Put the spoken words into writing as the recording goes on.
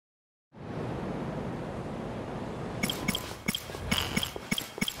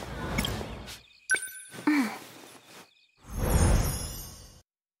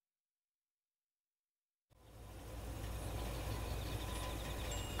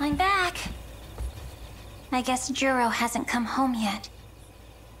I'm back. I guess Juro hasn't come home yet.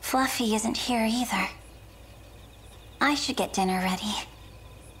 Fluffy isn't here either. I should get dinner ready.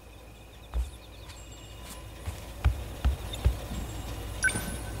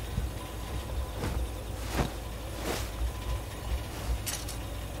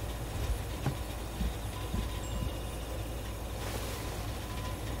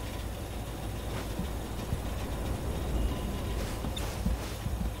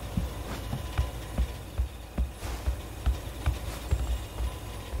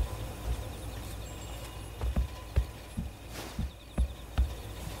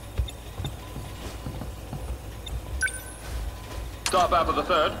 Stop after the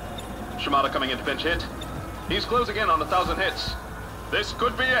third. Shimada coming in to pinch hit. He's closing in on 1,000 hits. This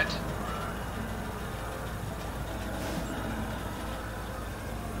could be it.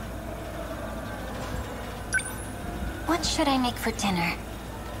 What should I make for dinner?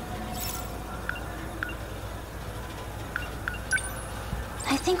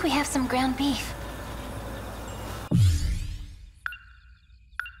 I think we have some ground beef.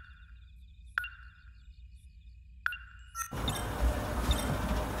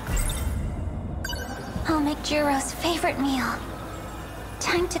 I'll make Juro's favorite meal.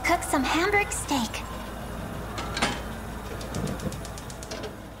 Time to cook some Hamburg steak.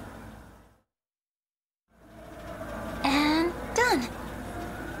 And done.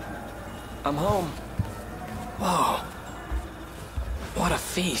 I'm home. Whoa. What a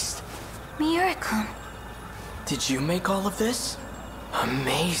feast. Miura-kun. Did you make all of this?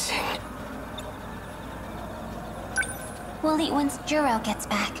 Amazing. We'll eat once Juro gets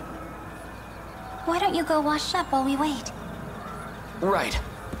back. Why don't you go wash up while we wait? Right.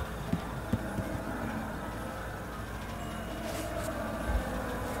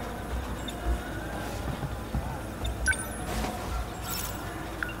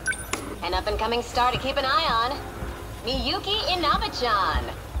 An up-and-coming star to keep an eye on. Miyuki Inaba-chan.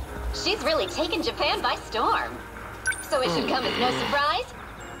 She's really taken Japan by storm. So it should come as no surprise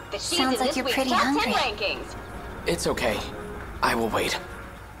that she's Sounds in like this you're week's pretty top hungry. 10 rankings. It's okay. I will wait.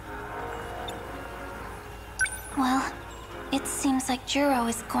 Well, it seems like Juro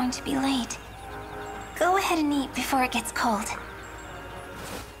is going to be late. Go ahead and eat before it gets cold.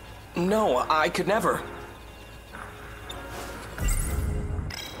 No, I could never.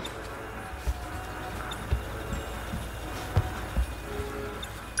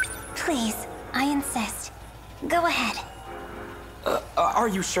 Please, I insist. Go ahead. Are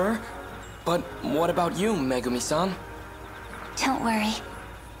you sure? But what about you, Megumi-san? Don't worry.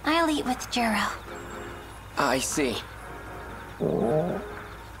 I'll eat with Juro. I see.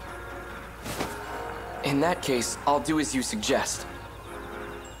 In that case, I'll do as you suggest.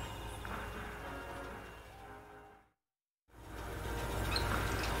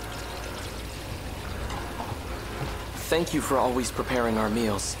 Thank you for always preparing our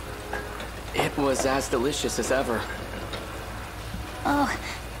meals. It was as delicious as ever. Oh,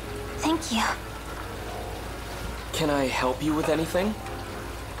 thank you. Can I help you with anything?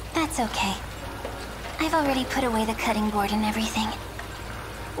 That's okay. I've already put away the cutting board and everything.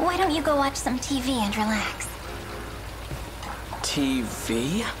 Why don't you go watch some TV and relax?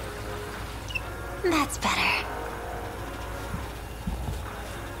 TV? That's better.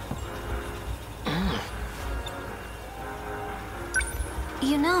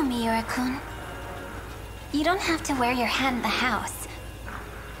 You know, Miura-kun, you don't have to wear your hat in the house.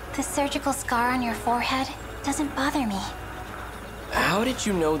 The surgical scar on your forehead doesn't bother me. How did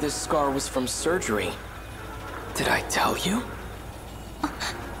you know this scar was from surgery? Did I tell you?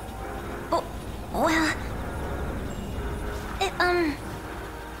 Well...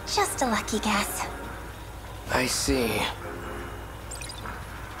 just a lucky guess. I see.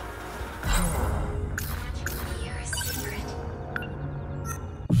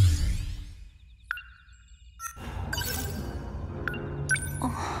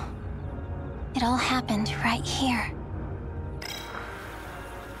 It all happened right here.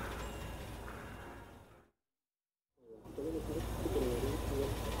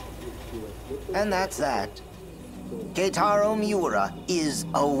 And that's that. Keitaro Miura is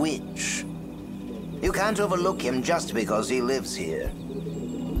a witch. You can't overlook him just because he lives here.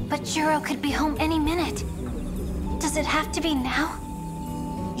 But Juro could be home any minute. Does it have to be now?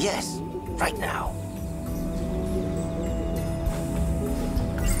 Yes, right now.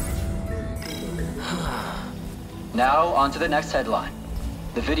 Now, on to the next headline.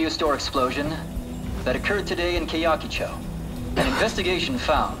 The video store explosion that occurred today in Keiyakicho. An investigation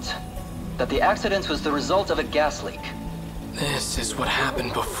found that the accident was the result of a gas leak. This is what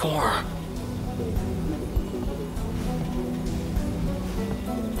happened before.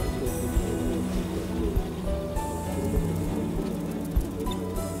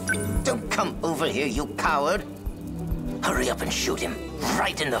 over here, you coward! Hurry up and shoot him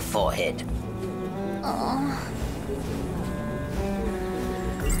right in the forehead.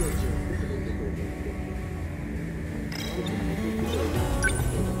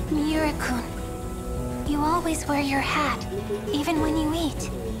 Miura-kun, you always wear your hat, even when you eat.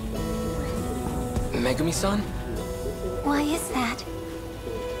 Megumi-san? Why is that?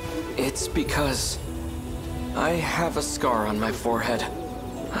 It's because I have a scar on my forehead.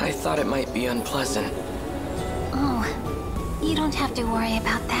 I thought it might be unpleasant. Oh, you don't have to worry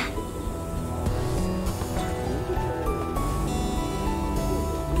about that.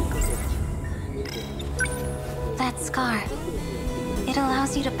 That scar, it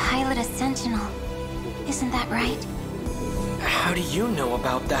allows you to pilot a Sentinel. Isn't that right? How do you know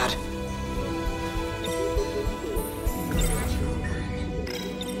about that?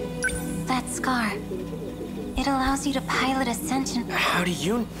 That scar, it allows you to pilot a Sentinel. How do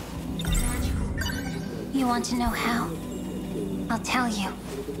you... You want to know how? I'll tell you.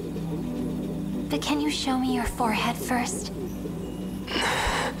 But can you show me your forehead first?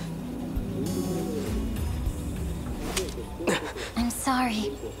 I'm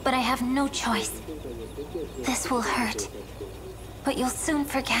sorry, but I have no choice. This will hurt, but you'll soon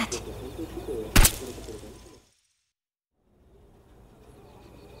forget.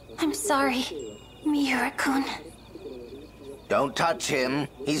 I'm sorry, Miura-kun. Don't touch him.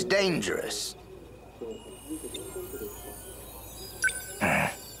 He's dangerous.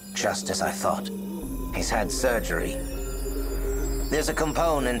 Just as I thought. He's had surgery. There's a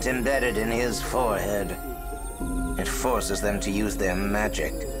component embedded in his forehead. It forces them to use their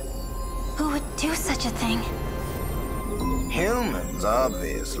magic. Who would do such a thing? Humans,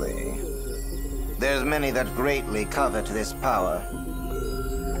 obviously. There's many that greatly covet this power.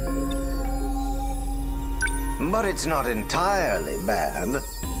 But it's not entirely bad.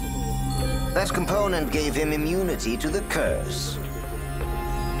 That component gave him immunity to the curse.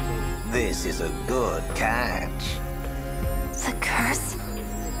 This is a good catch. The curse?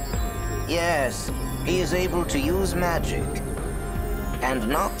 Yes, he is able to use magic and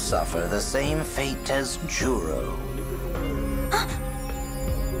not suffer the same fate as Juro.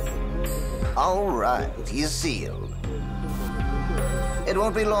 All right, he's sealed. It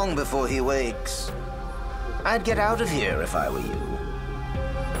won't be long before he wakes. I'd get out of here if I were you.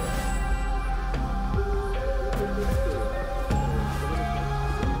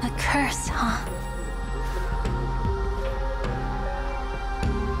 A curse, huh?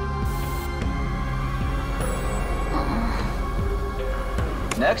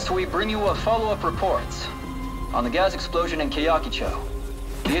 Next, we bring you a follow-up report on the gas explosion in Kayakicho.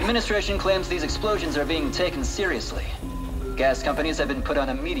 The administration claims these explosions are being taken seriously. Gas companies have been put on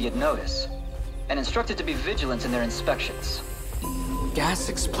immediate notice and instructed to be vigilant in their inspections. Gas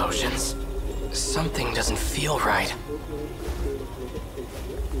explosions? Something doesn't feel right.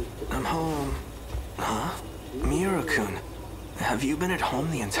 I'm home. Huh? Miura-kun, have you been at home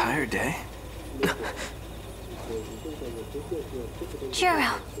the entire day?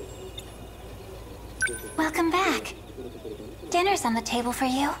 Juro. Welcome back. Dinner's on the table for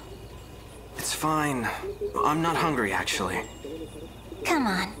you. It's fine. I'm not hungry, actually. Come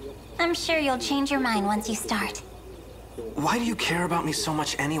on. I'm sure you'll change your mind once you start. Why do you care about me so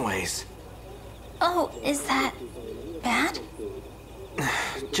much anyways? Oh, is that bad?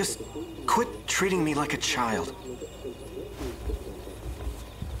 Just quit treating me like a child.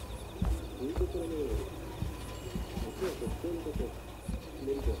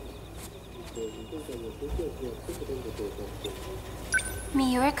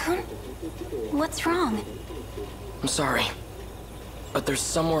 Miura-kun? What's wrong? I'm sorry, but there's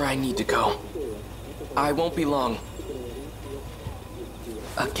somewhere I need to go. I won't be long.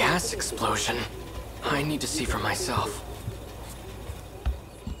 A gas explosion? I need to see for myself.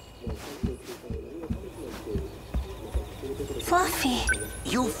 Fluffy.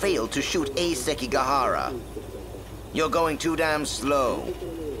 You failed to shoot a Sekigahara. You're going too damn slow.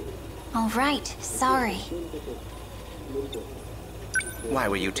 All right, sorry. Why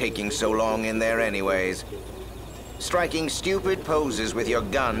were you taking so long in there anyways? Striking stupid poses with your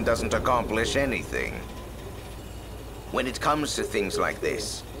gun doesn't accomplish anything. When it comes to things like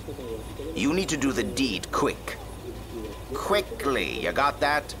this, you need to do the deed quick. Quickly, you got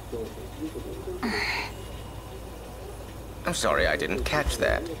that? I'm sorry I didn't catch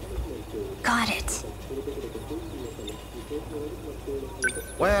that. Got it.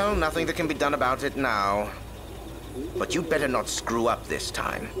 Well, nothing that can be done about it now. But you better not screw up this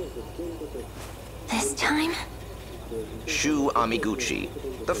time. This time? Shu Amiguchi,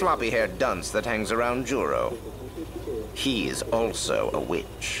 the floppy-haired dunce that hangs around Juro. He is also a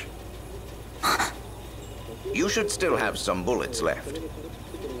witch. You should still have some bullets left.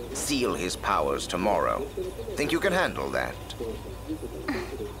 Seal his powers tomorrow. Think you can handle that?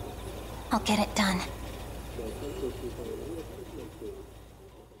 I'll get it done.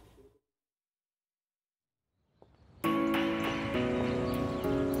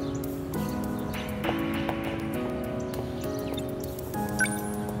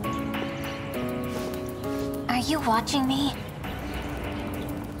 Are you watching me?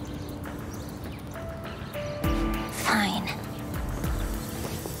 Fine.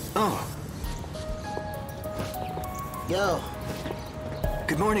 Oh. Yo.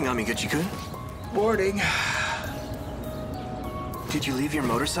 Good morning, Amiguchi-kun. Morning. Did you leave your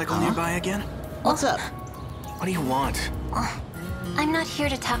motorcycle nearby again? What's up? What do you want? I'm not here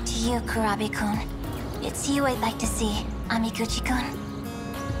to talk to you, Kurabe-kun. It's you I'd like to see, Amiguchi-kun.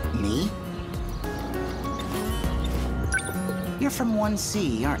 Me? You're from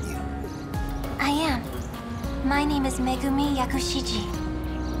 1C, aren't you? I am. My name is Megumi Yakushiji.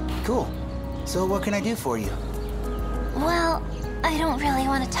 Cool. So what can I do for you? Well, I don't really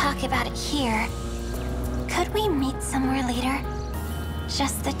want to talk about it here. Could we meet somewhere later?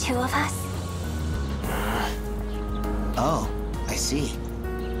 Just the two of us? Oh, I see.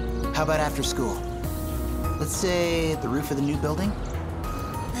 How about after school? Let's say the roof of the new building?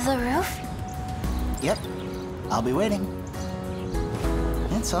 The roof? Yep. I'll be waiting.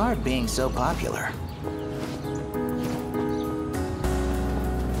 It's hard being so popular.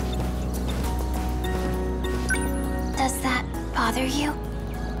 Does that bother you?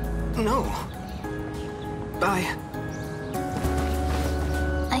 No.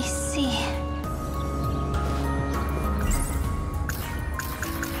 I see.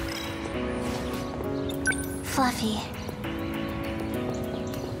 Fluffy.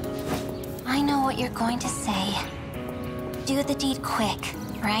 I know what you're going to say. Do the deed quick,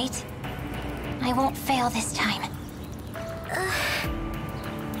 right? I won't fail this time.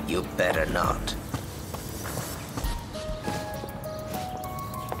 You better not.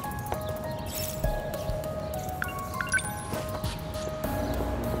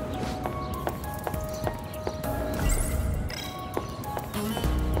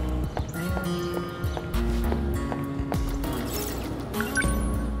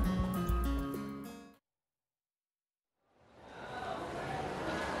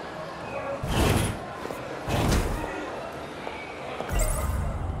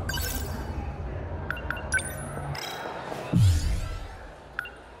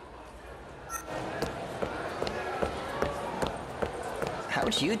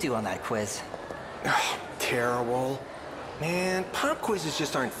 How'd you do on that quiz? Terrible. Man, pop quizzes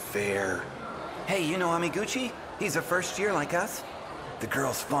just aren't fair. Hey, you know Amiguchi? He's a first year like us. The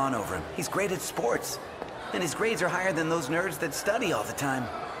girls fawn over him. He's great at sports. And his grades are higher than those nerds that study all the time.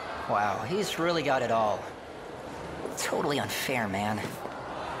 Wow, he's really got it all. Totally unfair, man.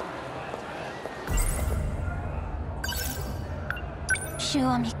 Shu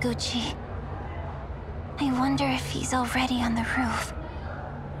Amiguchi. I wonder if he's already on the roof.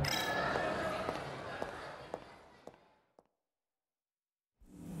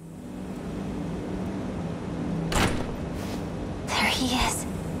 There he is.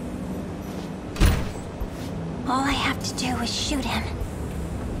 All I have to do is shoot him.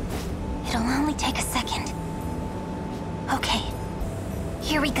 It'll only take a second. Okay,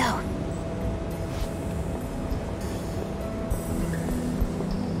 here we go.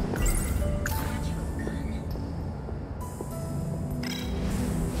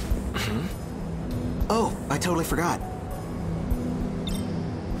 Oh, I totally forgot.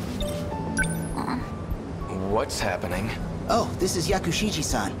 What's happening? Oh, this is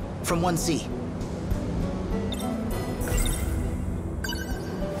Yakushiji-san, from 1C.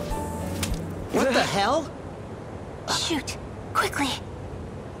 What the hell? Shoot, quickly.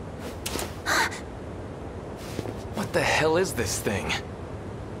 What the hell is this thing?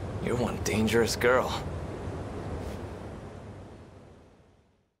 You're one dangerous girl.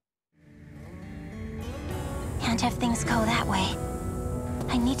 Can't have things go that way.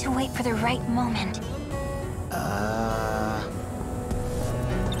 I need to wait for the right moment.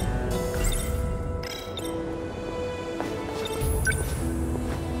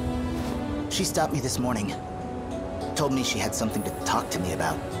 She stopped me this morning. Told me she had something to talk to me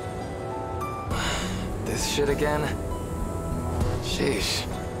about. This shit again? Sheesh.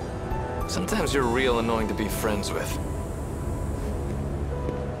 Sometimes you're real annoying to be friends with.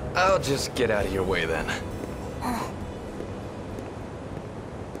 I'll just get out of your way then.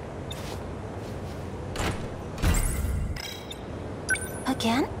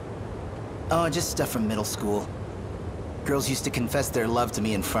 Again? Oh, just stuff from middle school. Girls used to confess their love to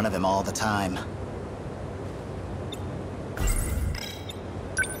me in front of him all the time.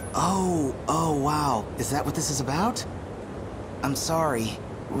 Oh, wow. Is that what this is about? I'm sorry,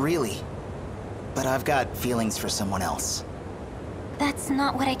 really. But I've got feelings for someone else. That's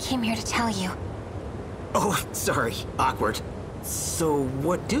not what I came here to tell you. Oh, sorry. Awkward. So,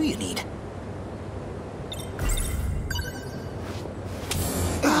 what do you need?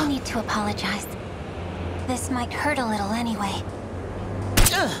 No need to apologize. This might hurt a little anyway.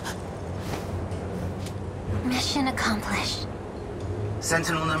 Mission accomplished.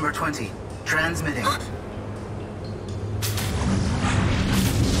 Sentinel number 20. Transmitting.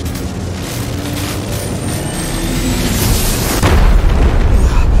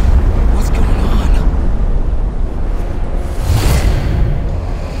 What's going on?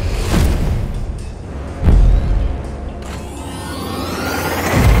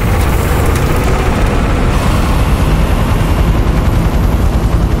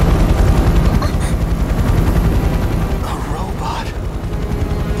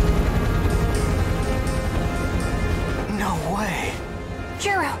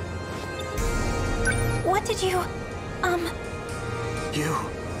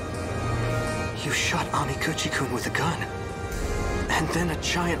 You shot Amiguchi-kun with a gun. And then a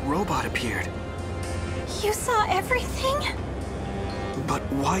giant robot appeared. You saw everything? But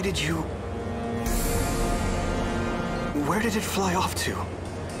why did you... Where did it fly off to?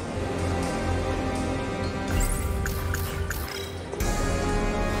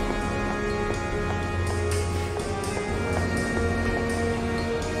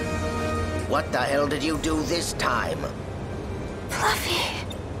 What the hell did you do this time? Fluffy.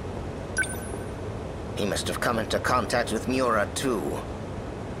 He must have come into contact with Miura, too.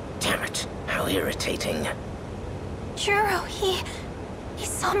 Damn it, how irritating. Juro, he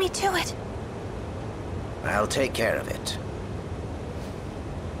saw me do it. I'll take care of it.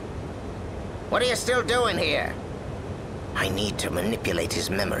 What are you still doing here? I need to manipulate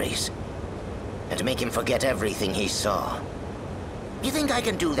his memories. And make him forget everything he saw. You think I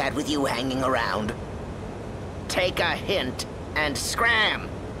can do that with you hanging around? Take a hint and scram!